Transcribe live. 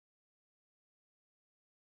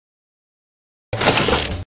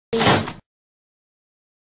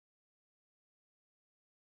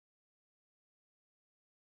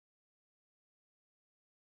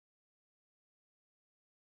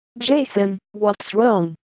Jason, what's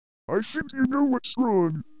wrong? I think you know what's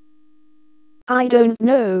wrong. I don't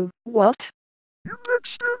know. What? You let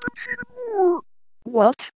Stanley cheat more.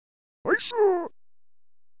 What? I saw.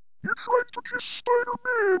 You tried to kiss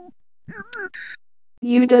Spider-Man. You bitch.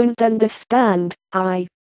 You don't understand. I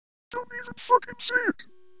Don't even fucking say it.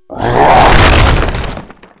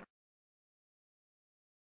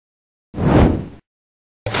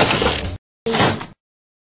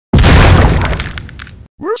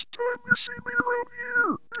 Last time you see me around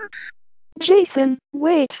here, bitch. Jason,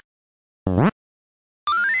 wait.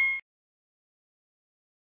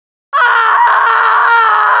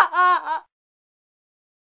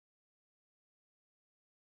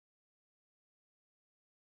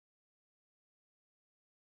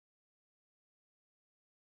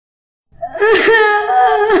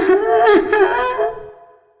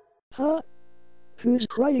 Huh? Who's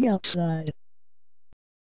crying outside?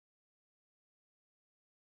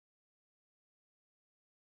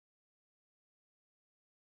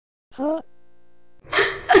 Huh?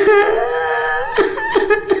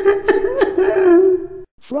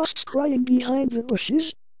 Frost's crying behind the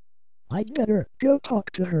bushes? I'd better go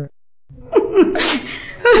talk to her.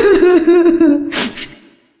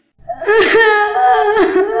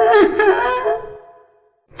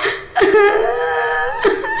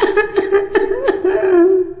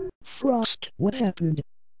 Frost, what happened?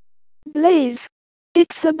 Blaze.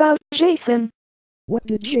 It's about Jason. What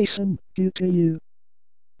did Jason do to you?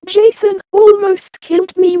 Jason almost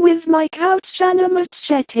killed me with my couch and a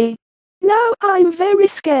machete. Now I'm very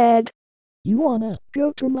scared. You wanna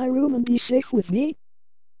go to my room and be safe with me?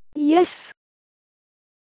 Yes.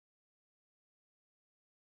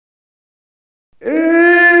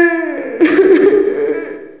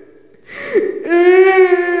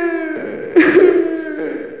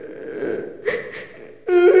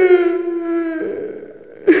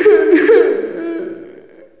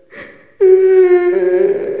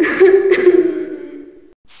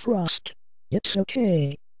 Frost, it's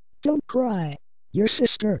okay. Don't cry. Your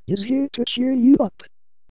sister is here to cheer you up.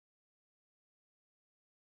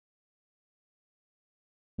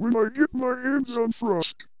 When I get my hands on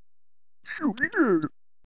Frost, she'll be dead.